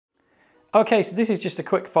Okay, so this is just a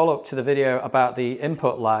quick follow-up to the video about the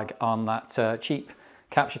input lag on that cheap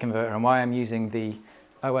capture converter and why I'm using the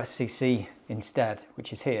OSSC instead,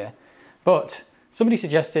 which is here. But somebody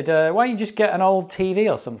suggested, why don't you just get an old TV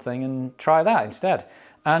or something and try that instead?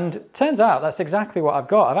 And turns out that's exactly what I've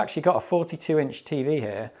got. I've actually got a 42-inch TV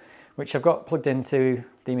here, which I've got plugged into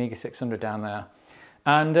the Amiga 600 down there.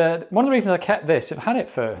 And one of the reasons I kept this, I've had it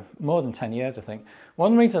for more than 10 years, I think.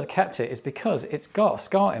 One of the reasons I kept it is because it's got a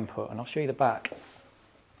SCART input, and I'll show you the back.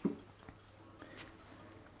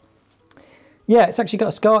 Yeah, it's actually got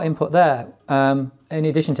a SCART input there, in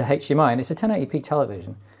addition to HDMI, and it's a 1080p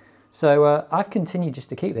television. So I've continued just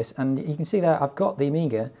to keep this, and you can see there I've got the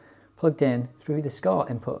Amiga plugged in through the SCART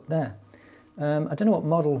input there. I don't know what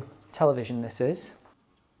model television this is.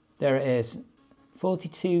 There it is.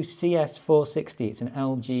 42CS460, it's an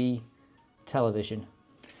LG television.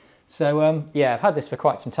 So yeah, I've had this for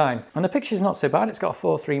quite some time. And the picture's not so bad, it's got a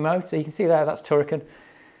 4:3 mode, so you can see there, that's Turrican.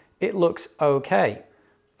 It looks okay.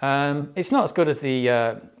 It's not as good as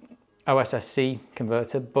the OSSC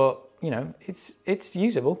converter, but you know, it's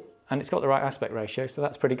usable and it's got the right aspect ratio, so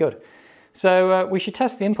that's pretty good. So we should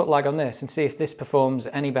test the input lag on this and see if this performs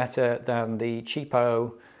any better than the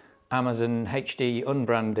cheapo Amazon HD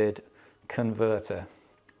unbranded converter.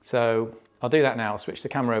 So I'll do that now. I'll switch the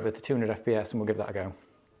camera over to 200 FPS and we'll give that a go.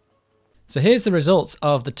 So here's the results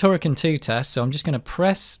of the Turrican 2 test. So I'm just going to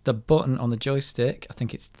press the button on the joystick. I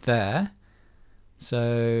think it's there.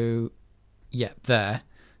 So yeah, there.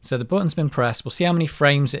 So the button's been pressed. We'll see how many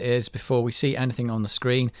frames it is before we see anything on the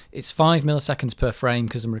screen. It's 5 milliseconds per frame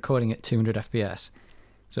because I'm recording at 200 FPS.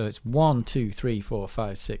 So it's 1, 2, 3, 4,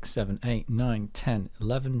 5, 6, 7, 8, 9, 10,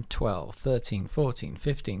 11, 12, 13, 14,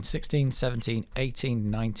 15, 16, 17, 18,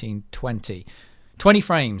 19, 20. 20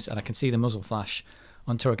 frames, and I can see the muzzle flash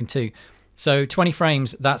on Turrican 2. So 20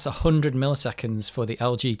 frames, that's 100 milliseconds for the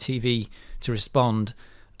LG TV to respond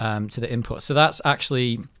to the input. So that's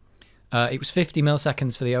actually, it was 50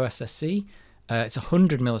 milliseconds for the OSSC. It's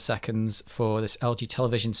 100 milliseconds for this LG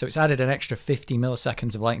television, so it's added an extra 50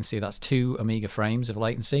 milliseconds of latency. That's 2 Amiga frames of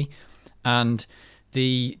latency. And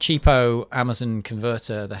the cheapo Amazon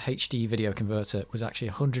converter, the HD video converter, was actually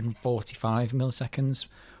 145 milliseconds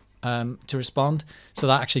to respond. So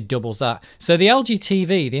that actually doubles that. So the LG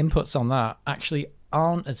TV, the inputs on that actually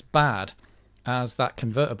aren't as bad as that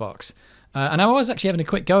converter box. And I was actually having a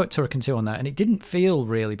quick go at Turrican 2 on that, and it didn't feel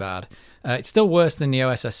really bad. It's still worse than the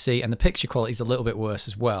OSSC, and the picture quality is a little bit worse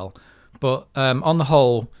as well. But on the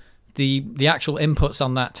whole, the actual inputs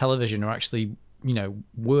on that television are actually, you know,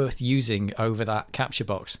 worth using over that capture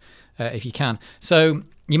box if you can. So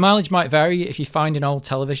your mileage might vary if you find an old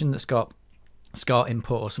television that's got SCART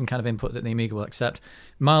input or some kind of input that the Amiga will accept.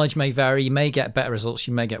 Mileage may vary. You may get better results.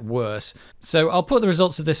 You may get worse. So I'll put the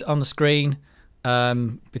results of this on the screen.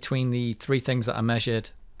 Between the 3 things that I measured,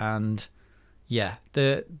 and yeah,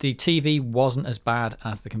 the TV wasn't as bad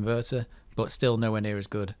as the converter, but still nowhere near as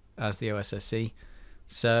good as the OSSC.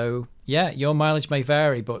 So yeah, your mileage may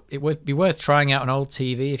vary, but it would be worth trying out an old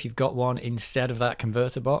TV if you've got one instead of that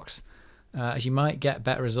converter box, as you might get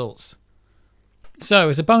better results. So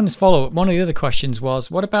as a bonus follow-up, one of the other questions was,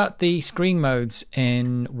 what about the screen modes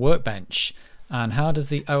in Workbench, and how does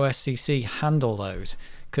the OSSC handle those?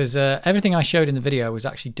 Because everything I showed in the video was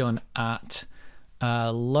actually done at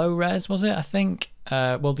low res, was it? I think.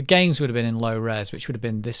 Well, the games would have been in low res, which would have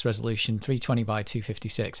been this resolution, 320 by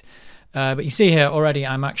 256. But you see here already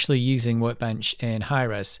I'm actually using Workbench in high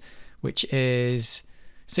res, which is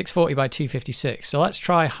 640 by 256. So let's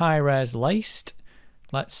try high res laced.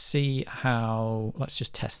 Let's see how, let's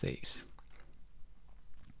just test these.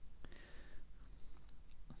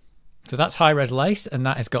 So that's high res laced, and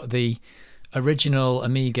that has got the original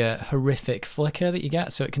Amiga horrific flicker that you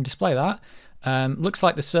get, so it can display that. Looks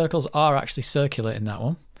like the circles are actually circular in that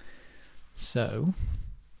one. So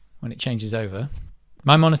when it changes over,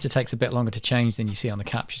 my monitor takes a bit longer to change than you see on the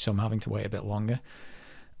capture, so I'm having to wait a bit longer.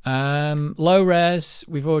 Low res,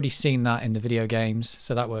 we've already seen that in the video games,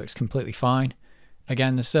 so that works completely fine.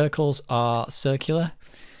 Again, the circles are circular.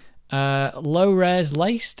 Low res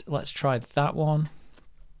laced, let's try that one.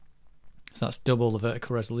 So that's double the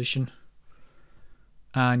vertical resolution.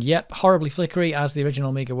 And yep, horribly flickery as the original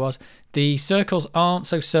Amiga was. The circles aren't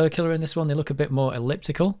so circular in this one, they look a bit more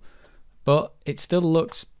elliptical, but it still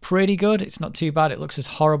looks pretty good. It's not too bad. It looks as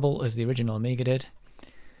horrible as the original Amiga did.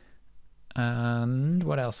 And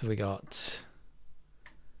what else have we got?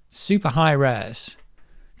 Super high res,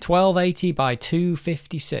 1280 by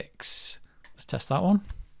 256. Let's test that one.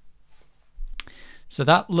 So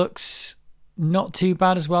that looks not too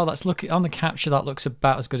bad as well. That's on the capture, that looks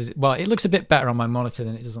about as good as it, well, it looks a bit better on my monitor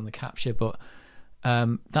than it does on the capture, but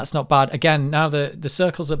That's not bad. Again, now the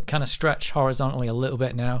circles are kind of stretched horizontally a little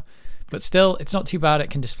bit now, but still it's not too bad. It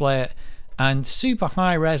can display it. And super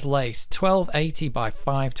high res lace, 1280 by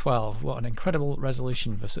 512. What an incredible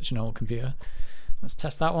resolution for such an old computer. Let's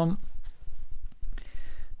test that one.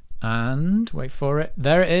 And wait for it.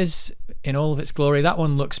 There it is in all of its glory. That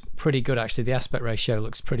one looks pretty good actually. The aspect ratio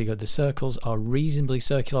looks pretty good. The circles are reasonably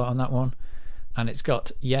circular on that one. And it's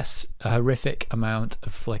got, yes, a horrific amount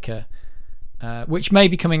of flicker, which may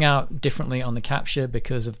be coming out differently on the capture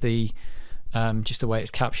because of the just the way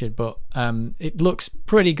it's captured, but it looks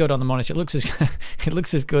pretty good on the monitor. It looks as it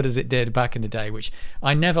looks as good as it did back in the day, which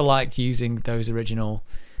I never liked using those original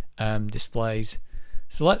displays.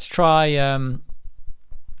 So let's try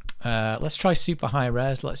super high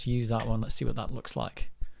res. Let's use that one. Let's see what that looks like.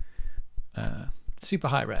 Super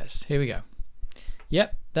high res. Here we go.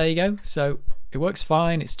 Yep, there you go. So it works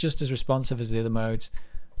fine. It's just as responsive as the other modes,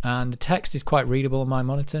 and the text is quite readable on my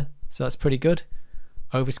monitor, so that's pretty good.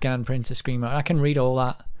 Overscan, printer, screen mode. I can read all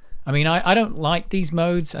that. I mean, I don't like these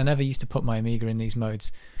modes. I never used to put my Amiga in these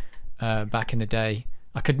modes back in the day.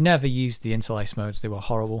 I could never use the interlace modes. They were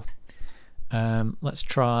horrible. Let's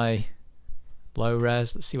try low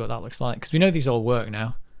res. Let's see what that looks like, because we know these all work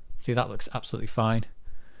now. See, that looks absolutely fine.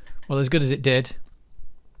 Well, as good as it did.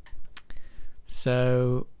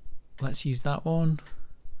 So let's use that one.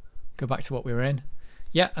 Go back to what we were in.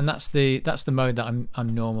 Yeah, and that's the mode that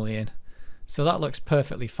I'm normally in. So that looks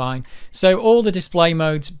perfectly fine. So all the display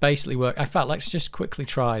modes basically work. In fact, let's just quickly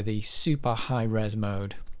try the super high res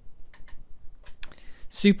mode.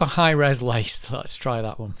 Super high res lace. Let's try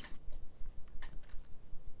that one.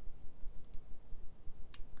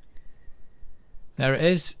 There it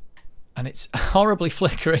is. And it's horribly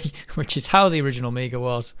flickery, which is how the original Amiga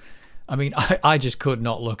was. I mean, I just could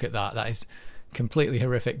not look at that. That is completely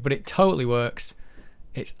horrific, but it totally works.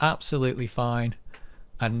 It's absolutely fine.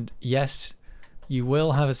 And yes, you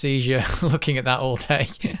will have a seizure looking at that all day.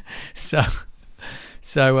 so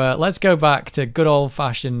let's go back to good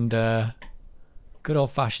old-fashioned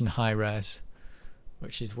high res,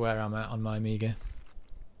 which is where I'm at on my Amiga.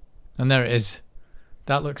 And there it is.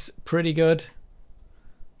 That looks pretty good.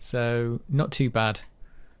 So not too bad.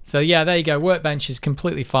 So yeah, there you go. Workbench is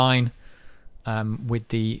completely fine with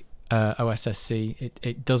the OSSC.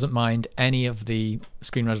 It doesn't mind any of the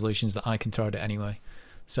screen resolutions that I can throw at it anyway.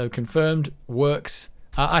 So confirmed, works.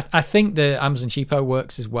 I think the Amazon Cheapo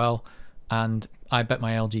works as well, and I bet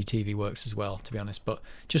my LG TV works as well, to be honest. But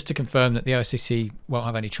just to confirm that the OSSC won't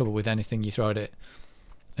have any trouble with anything you throw at it.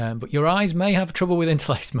 But your eyes may have trouble with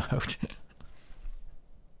interlace mode.